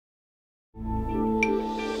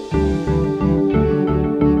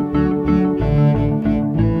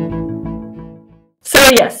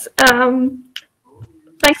yes,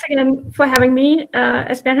 thanks again for having me.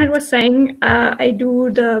 As Bernhard was saying, I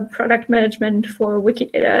do the product management for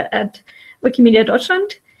Wikidata at Wikimedia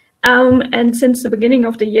Deutschland. And since the beginning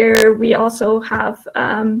of the year, we also have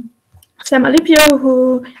Sam Alipio,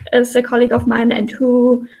 who is a colleague of mine and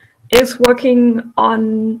who is working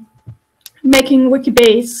on making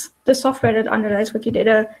Wikibase, the software that underlies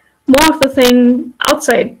Wikidata, more of the thing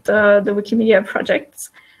outside the Wikimedia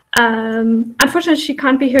projects. Unfortunately, she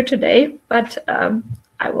can't be here today, but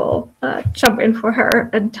I will jump in for her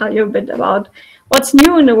and tell you a bit about what's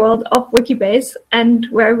new in the world of Wikibase and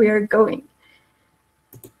where we are going.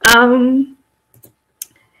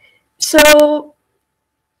 So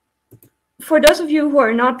for those of you who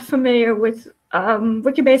are not familiar with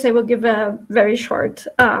Wikibase, I will give a very short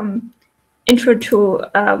intro to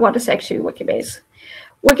what is actually Wikibase.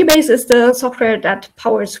 Wikibase is the software that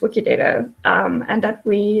powers Wikidata and that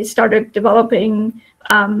we started developing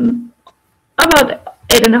about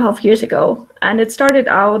 8.5 years ago. And it started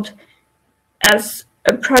out as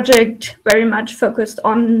a project very much focused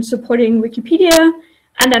on supporting Wikipedia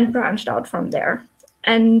and then branched out from there.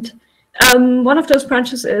 And one of those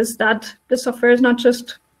branches is that the software is not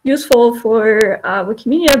just useful for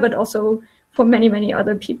Wikimedia, but also for many, many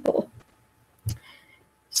other people.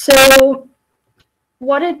 So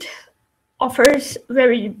what it offers,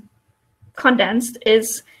 very condensed,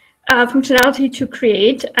 is functionality to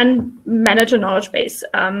create and manage a knowledge base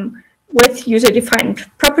with user-defined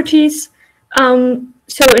properties.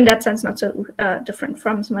 So in that sense, not so different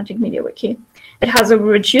from Semantic MediaWiki. It has a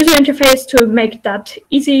rich user interface to make that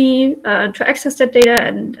easy to access that data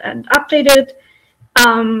and update it.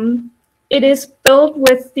 It is built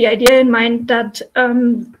with the idea in mind that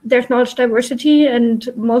there's knowledge diversity and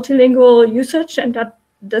multilingual usage, and that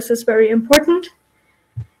this is very important.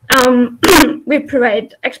 We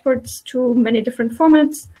provide exports to many different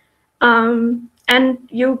formats, and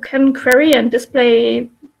you can query and display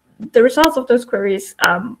the results of those queries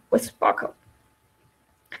with Sparkle.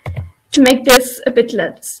 To make this a bit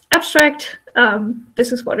less abstract,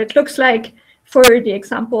 this is what it looks like for the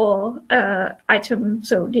example item,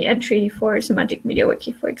 so the entry for Semantic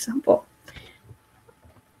MediaWiki, for example.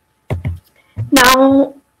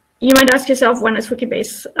 Now, you might ask yourself, when is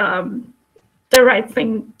Wikibase the right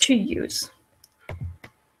thing to use?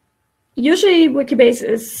 Usually, Wikibase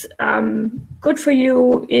is good for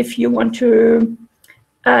you if you want to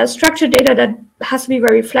structure data that has to be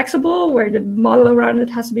very flexible, where the model around it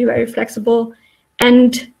has to be very flexible,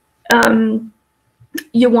 and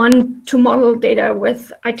you want to model data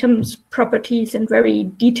with items, properties, and very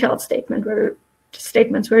detailed statements,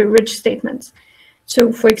 very rich statements. So,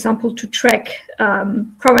 for example, to track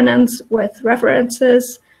provenance with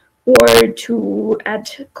references, or to add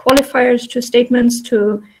qualifiers to statements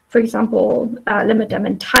to, for example, limit them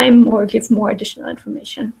in time or give more additional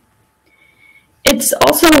information. It's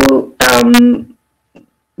also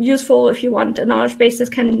useful if you want a knowledge base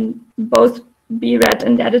that can both be read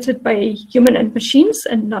and edited by human and machines,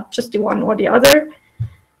 and not just the one or the other.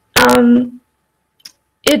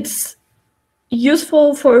 It's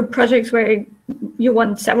useful for projects where you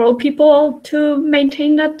want several people to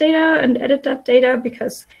maintain that data and edit that data,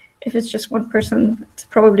 because if it's just one person, it's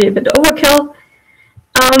probably a bit overkill.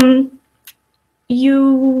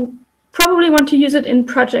 You probably want to use it in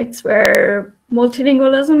projects where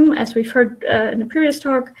multilingualism, as we've heard in the previous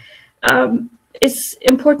talk, is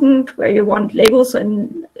important, where you want labels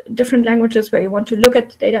in different languages, where you want to look at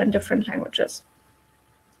the data in different languages.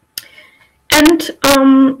 And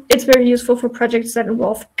it's very useful for projects that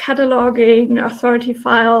involve cataloging, authority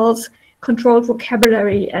files, controlled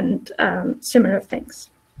vocabulary, and similar things.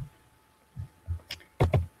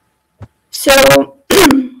 So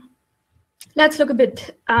let's look a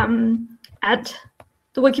bit at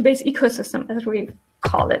the Wikibase ecosystem, as we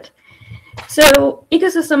call it. So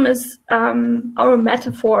ecosystem is our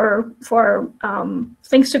metaphor for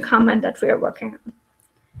things to come and that we are working on.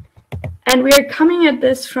 And we are coming at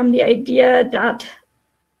this from the idea that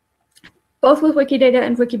both with Wikidata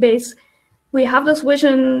and Wikibase, we have this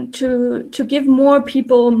vision to give more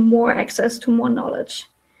people more access to more knowledge.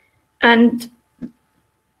 And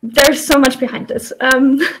there's so much behind this.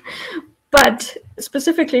 But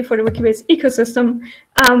specifically for the Wikibase ecosystem,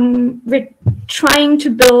 we're trying to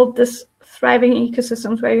build this thriving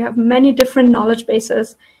ecosystems where you have many different knowledge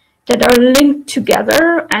bases that are linked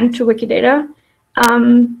together and to Wikidata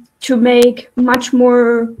to make much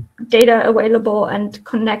more data available and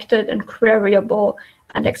connected and queryable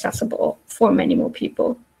and accessible for many more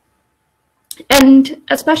people. And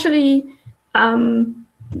especially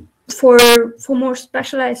for more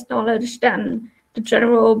specialized knowledge than the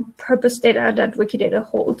general purpose data that Wikidata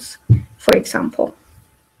holds, for example.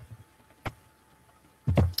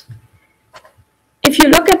 If you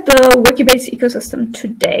look at the Wikibase ecosystem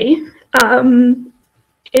today,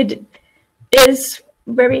 it is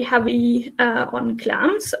very heavy on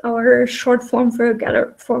GLAMs, or short form for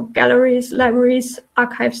galleries, libraries,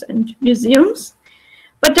 archives, and museums.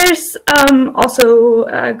 But there's also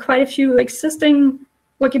quite a few existing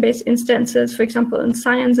Wikibase instances, for example, in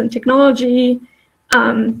science and technology,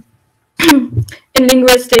 in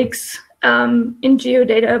linguistics, in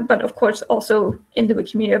geodata, but of course also in the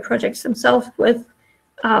Wikimedia projects themselves with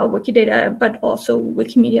Wikidata, but also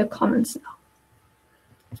Wikimedia Commons now.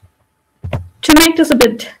 To make this a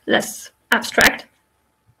bit less abstract,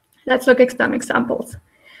 let's look at some examples.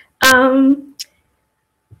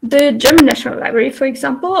 The German National Library, for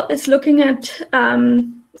example, is looking at,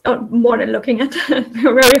 or more than looking at,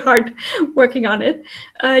 very hard working on it,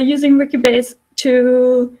 using Wikibase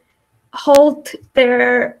to hold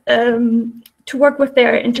their, to work with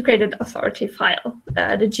their integrated authority file,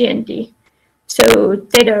 the GND. So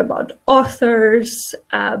data about authors,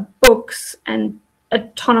 books, and a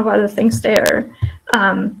ton of other things they're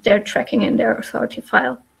tracking in their authority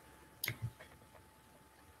file.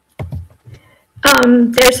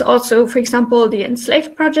 There's also, for example, the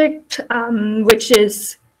Enslaved project, which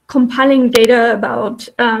is compiling data about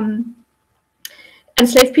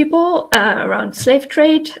enslaved people around slave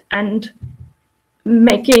trade and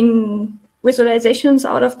making visualizations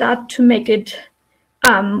out of that to make it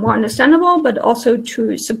more understandable, but also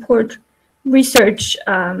to support research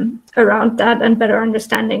around that and better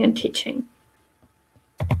understanding and teaching.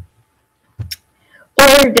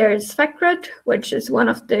 Or there's FactGrid, which is one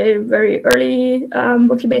of the very early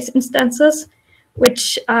Wikibase instances,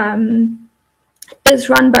 which is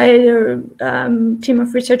run by a team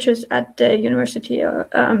of researchers at the University of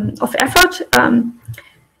Erfurt.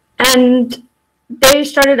 And they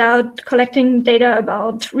started out collecting data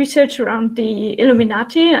about research around the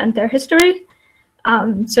Illuminati and their history.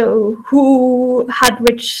 So who had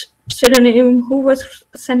which pseudonym, who was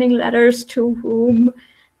sending letters to whom,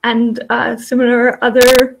 and similar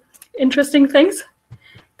other interesting things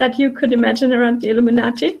that you could imagine around the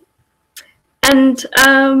Illuminati. And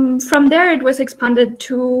from there, it was expanded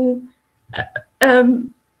to a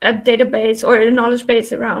database or a knowledge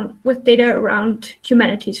base with data around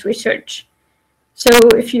humanities research. So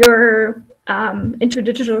if you're into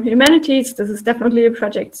digital humanities, this is definitely a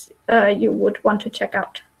project you would want to check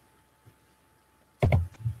out.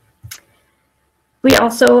 We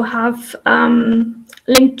also have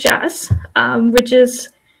linked jazz, which is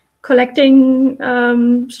collecting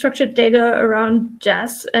structured data around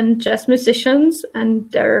jazz and jazz musicians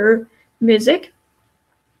and their music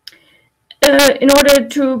in order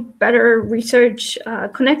to better research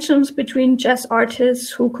connections between jazz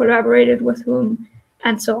artists who collaborated with whom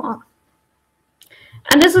and so on.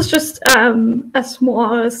 And this is just a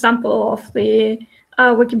small sample of the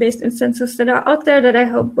Wikibase instances that are out there that I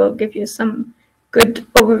hope will give you some good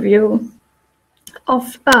overview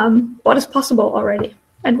of what is possible already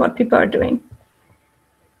and what people are doing.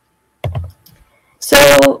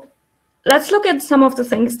 So let's look at some of the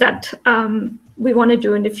things that we want to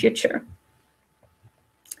do in the future.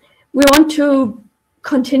 We want to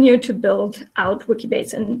continue to build out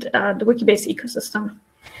Wikibase and the Wikibase ecosystem.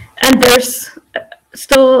 And there's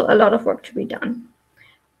still a lot of work to be done.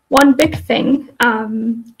 One big thing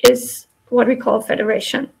is what we call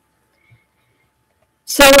federation.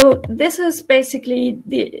 So this is basically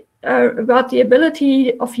about the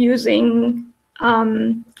ability of using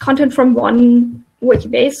content from one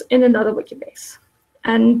Wikibase in another Wikibase.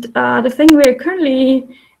 And the thing we're currently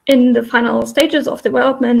in the final stages of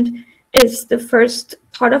development is the first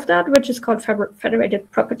part of that, which is called federated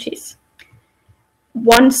properties.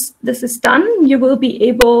 Once this is done, you will be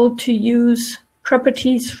able to use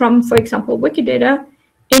properties from, for example, Wikidata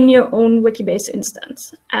in your own Wikibase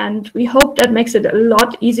instance. And we hope that makes it a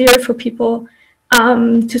lot easier for people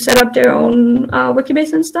to set up their own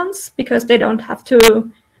Wikibase instance, because they don't have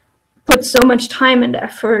to put so much time and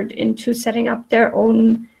effort into setting up their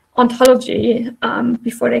own ontology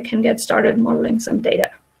before they can get started modeling some data.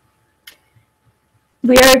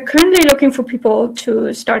 We are currently looking for people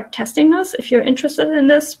to start testing this. If you're interested in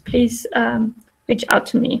this, please reach out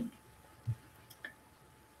to me.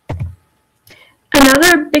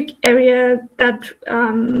 Another big area that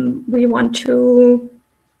we want to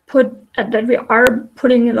that we are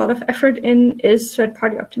putting a lot of effort in is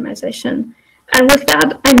third-party optimization. And with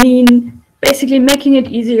that, I mean basically making it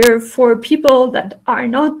easier for people that are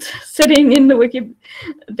not sitting in the Wikidata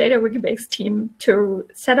Wikibase team to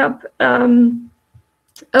set up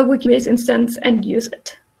a Wikibase instance and use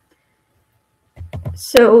it.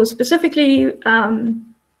 So specifically,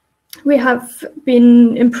 we have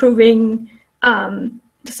been improving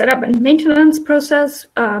the setup and maintenance process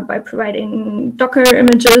by providing Docker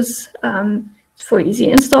images for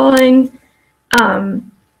easy installing.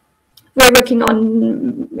 We're working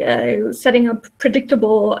on setting up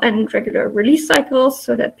predictable and regular release cycles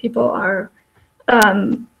so that people are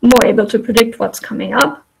more able to predict what's coming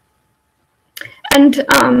up. And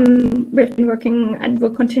we've been working and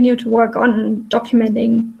will continue to work on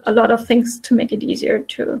documenting a lot of things to make it easier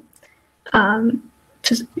to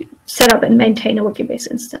set up and maintain a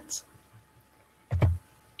Wikibase instance.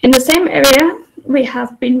 In the same area, we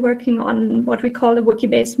have been working on what we call the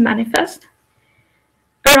Wikibase manifest.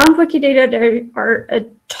 Around Wikidata, there are a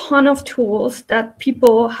ton of tools that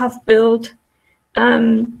people have built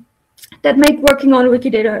that make working on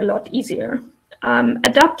Wikidata a lot easier.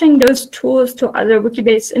 Adapting those tools to other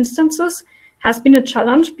Wikibase instances has been a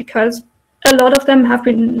challenge because a lot of them have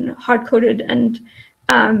been hard-coded and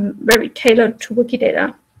very tailored to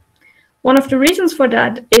Wikidata. One of the reasons for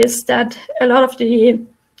that is that a lot of the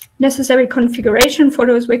necessary configuration for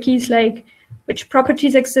those wikis, like which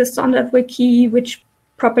properties exist on that wiki, which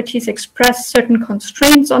properties express certain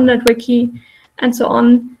constraints on that wiki, and so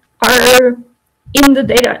on, are in the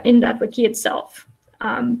data in that wiki itself.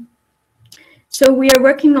 So we are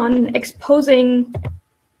working on exposing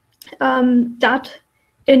that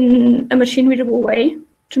in a machine-readable way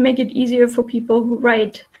to make it easier for people who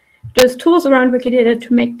write those tools around Wikidata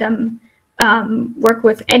to make them work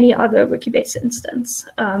with any other Wikibase instance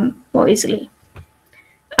more easily.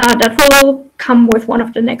 That will come with one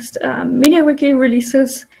of the next MediaWiki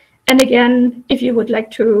releases. And again, if you would like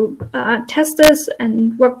to test this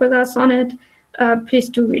and work with us on it, please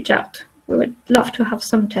do reach out. We would love to have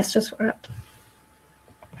some testers for it.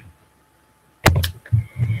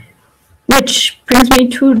 Which brings me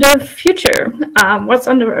to the future. What's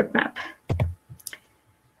on the roadmap?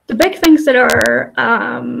 The big things that are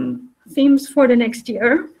themes for the next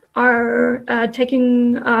year are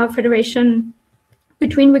taking federation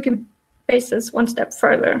between Wikibases one step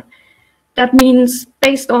further. That means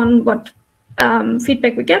based on what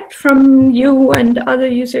feedback we get from you and other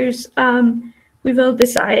users, we will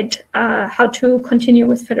decide how to continue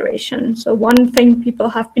with federation. So one thing people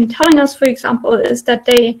have been telling us, for example, is that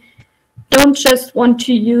they don't just want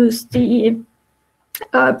to use the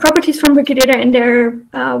properties from Wikidata in their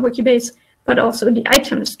Wikibase, but also the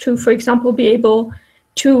items to, for example, be able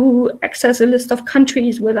to access a list of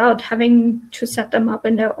countries without having to set them up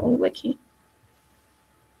in their own wiki.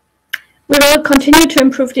 We will continue to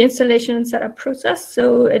improve the installation and setup process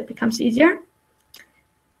so it becomes easier.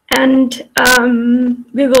 And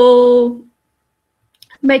we will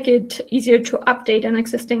make it easier to update an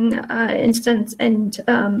existing instance and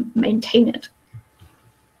maintain it.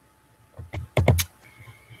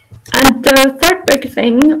 And the third big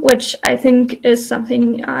thing, which I think is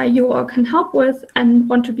something you all can help with and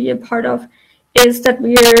want to be a part of, is that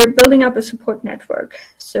we are building up a support network.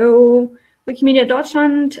 So Wikimedia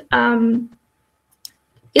Deutschland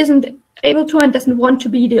isn't able to and doesn't want to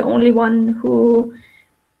be the only one who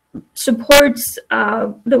supports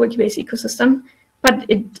the Wikibase ecosystem, but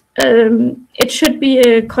it should be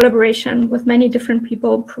a collaboration with many different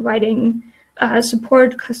people providing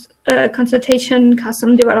support, consultation,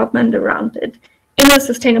 custom development around it in a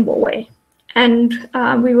sustainable way. And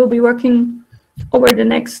we will be working over the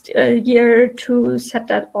next year to set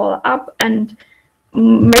that all up and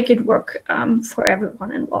make it work for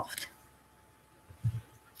everyone involved.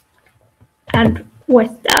 And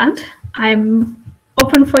with that, I'm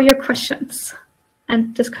open for your questions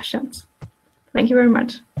and discussions. Thank you very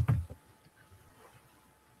much.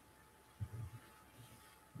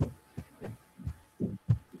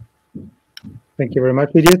 Thank you very much,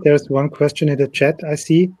 Lydia. There's one question in the chat I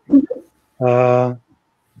see.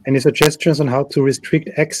 Any suggestions on how to restrict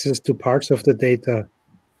access to parts of the data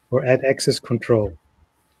or add access control?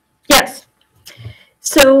 Yes.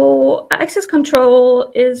 So access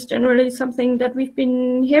control is generally something that we've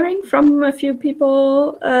been hearing from a few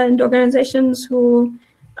people and organizations who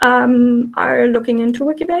are looking into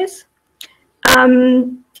Wikibase.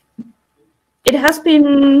 It has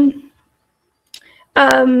been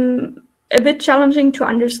a bit challenging to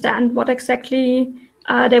understand what exactly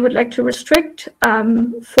they would like to restrict,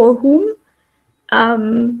 for whom,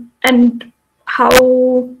 and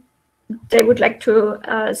how they would like to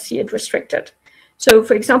see it restricted. So,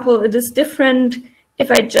 for example, it is different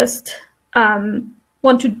if I just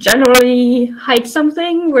want to generally hide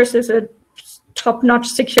something versus a top-notch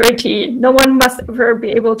security. No one must ever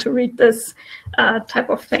be able to read this type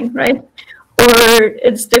of thing, right? or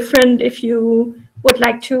it's different if you would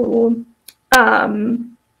like to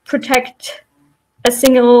protect a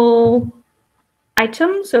single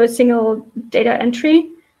item, so a single data entry,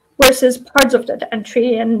 versus parts of that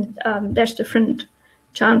entry, and there's different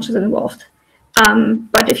challenges involved.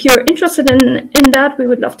 But if you're interested in that, we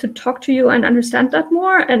would love to talk to you and understand that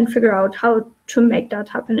more and figure out how to make that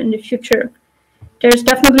happen in the future. There's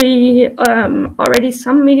definitely already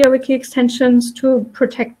some MediaWiki extensions to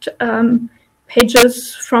protect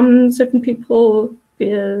pages from certain people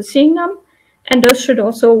seeing them, and those should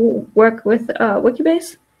also work with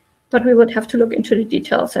Wikibase, but we would have to look into the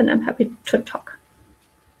details, and I'm happy to talk.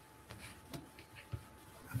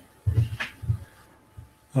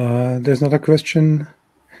 There's another question.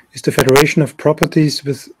 Is the federation of properties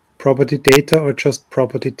with property data or just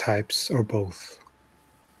property types or both?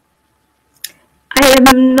 I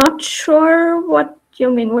am not sure what you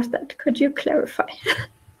mean with that. Could you clarify?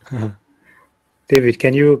 David,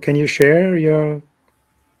 can you share your?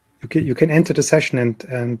 You can enter the session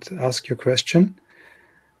and ask your question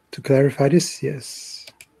to clarify this. Yes.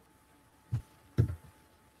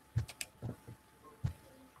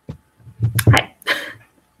 Hi.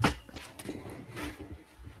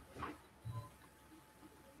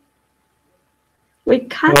 We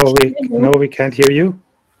can't. Oh, no, we can't hear you.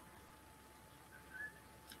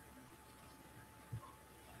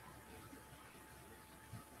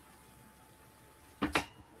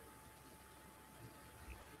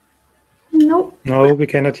 Nope. No, we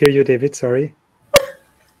cannot hear you, David. Sorry.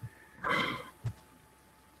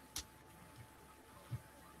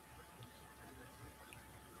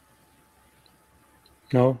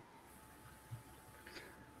 No.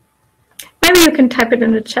 Maybe you can type it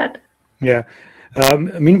in the chat. Yeah.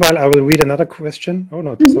 Meanwhile, I will read another question. Oh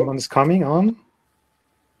no, someone is coming on.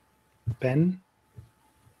 Ben.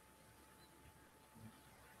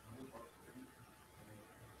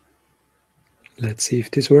 Let's see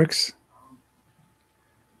if this works.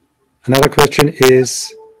 Another question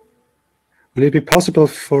is, will it be possible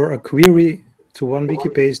for a query to one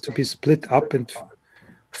Wikibase to be split up and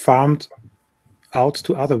farmed out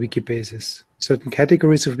to other Wikibases? Certain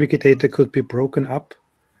categories of Wikidata could be broken up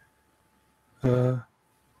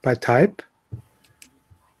by type.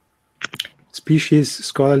 Species,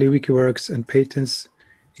 scholarly Wikiworks, and patents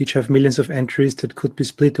each have millions of entries that could be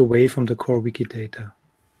split away from the core Wikidata.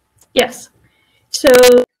 Yes. So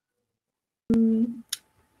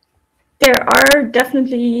there are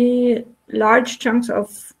definitely large chunks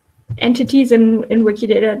of entities in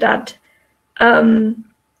Wikidata that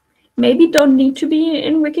maybe don't need to be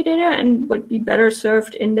in Wikidata and would be better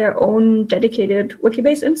served in their own dedicated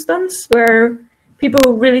Wikibase instance, where people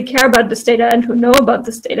who really care about this data and who know about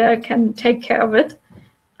this data can take care of it.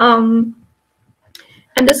 And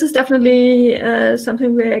this is definitely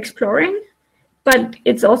something we're exploring, but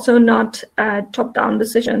it's also not a top-down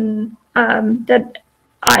decision that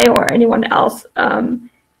I or anyone else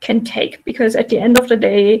can take, because at the end of the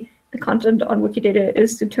day, the content on Wikidata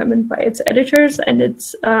is determined by its editors, and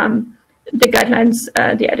it's the guidelines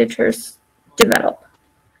the editors develop.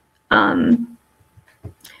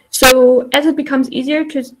 So as it becomes easier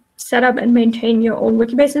to set up and maintain your own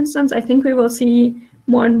Wikibase instance, I think we will see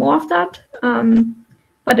more and more of that.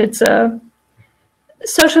 But it's a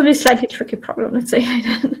socially slightly tricky problem, let's say like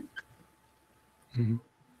that. Mm-hmm.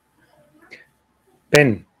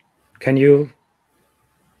 Ben, can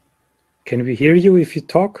we hear you if you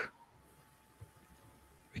talk?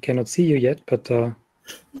 We cannot see you yet, but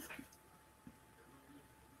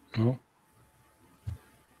no.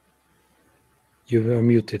 You were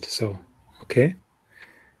muted, so okay.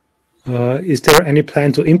 Is there any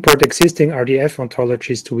plan to import existing RDF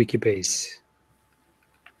ontologies to Wikibase?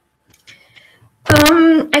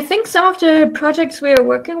 I think some of the projects we are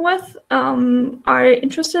working with are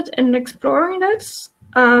interested in exploring this.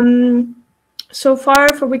 So far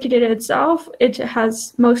for Wikidata itself, it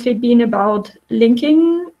has mostly been about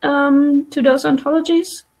linking to those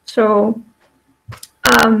ontologies. So,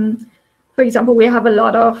 for example, we have a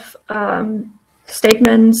lot of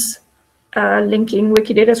statements linking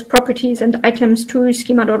Wikidata's properties and items to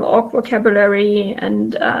schema.org vocabulary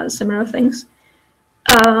and similar things,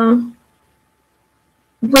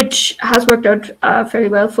 which has worked out very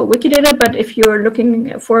well for Wikidata. But if you're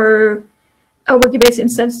looking for a Wikibase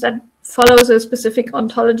instance that follows a specific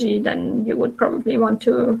ontology, then you would probably want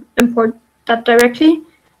to import that directly.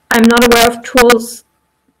 I'm not aware of tools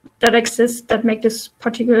that exist that make this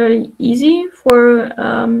particularly easy for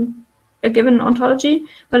a given ontology,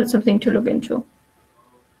 but it's something to look into.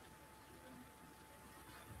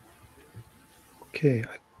 Okay.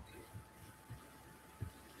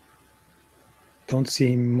 don't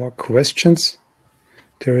see more questions.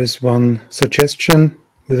 There is one suggestion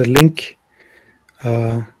with a link.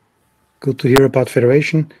 Good to hear about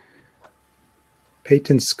federation.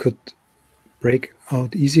 Patents could break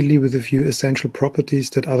out easily with a few essential properties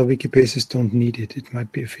that other Wikibases don't need it. It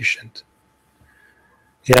might be efficient.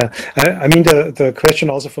 Yeah, I mean, the question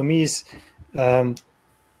also for me is,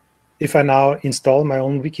 if I now install my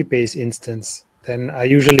own Wikibase instance, then I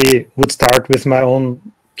usually would start with my own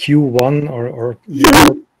Q1 or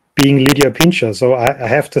being Lydia Pintscher. So I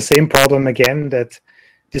have the same problem again, that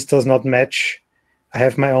this does not match. I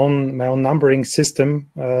have my own numbering system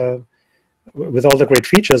with all the great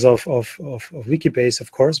features of Wikibase,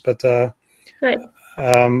 of course, but right.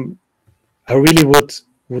 I really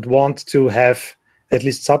would want to have at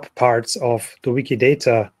least subparts of the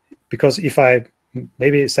Wikidata, because if I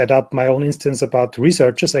maybe set up my own instance about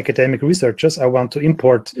researchers, academic researchers, I want to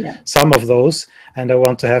import some of those, and I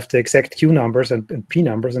want to have the exact Q numbers and P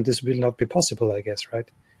numbers, and this will not be possible, I guess, right?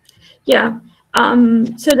 Yeah,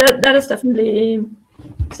 so that is definitely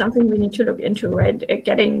something we need to look into, right?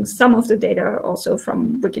 Getting some of the data also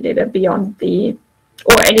from Wikidata beyond the,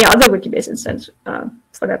 or any other Wikibase instance,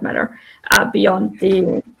 for that matter, beyond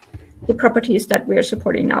the properties that we're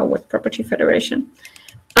supporting now with Property Federation.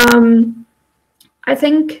 I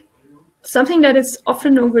think something that is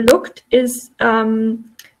often overlooked is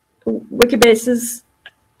Wikibase's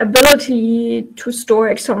ability to store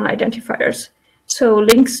external identifiers. So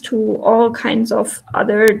links to all kinds of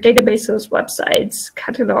other databases, websites,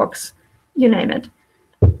 catalogs, you name it.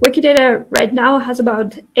 Wikidata right now has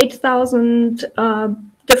about 8,000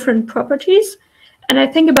 different properties, and I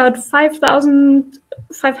think about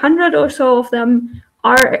 5,500 or so of them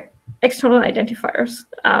are external identifiers,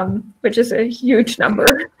 which is a huge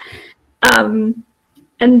number. And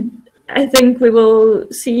I think we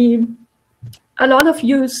will see a lot of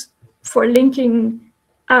use for linking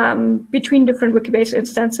between different Wikibase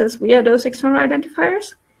instances via those external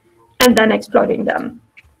identifiers, and then exploiting them.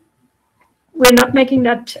 We're not making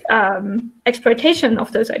that exploitation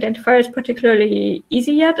of those identifiers particularly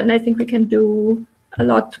easy yet, and I think we can do a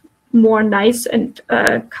lot more nice and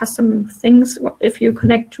custom things if you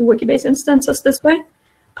connect to Wikibase instances this way,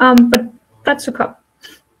 but that's to come.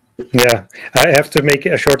 Yeah, I have to make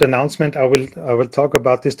a short announcement. I will talk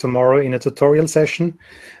about this tomorrow in a tutorial session,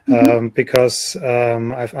 because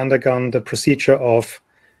I've undergone the procedure of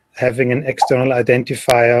having an external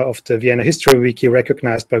identifier of the Vienna History Wiki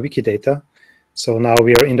recognized by Wikidata. So now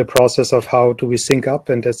we are in the process of how do we sync up,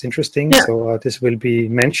 and that's interesting. Yeah. So this will be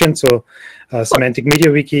mentioned. So Semantic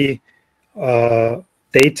MediaWiki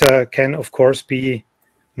data can, of course, be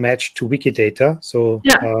matched to Wikidata. So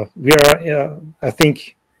we are, I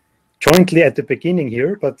think, jointly at the beginning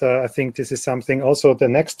here, but I think this is something also the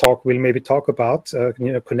next talk will maybe talk about,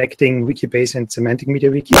 connecting Wikibase and Semantic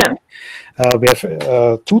MediaWiki. Yeah. We have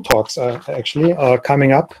 2 talks actually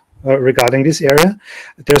coming up regarding this area.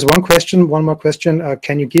 There's one more question.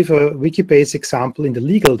 Can you give a Wikibase example in the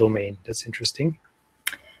legal domain? That's interesting.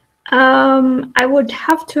 I would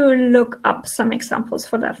have to look up some examples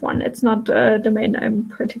for that one. It's not a domain I'm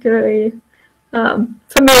particularly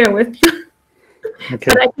familiar with. Okay.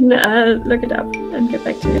 But I can look it up and get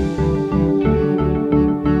back to you.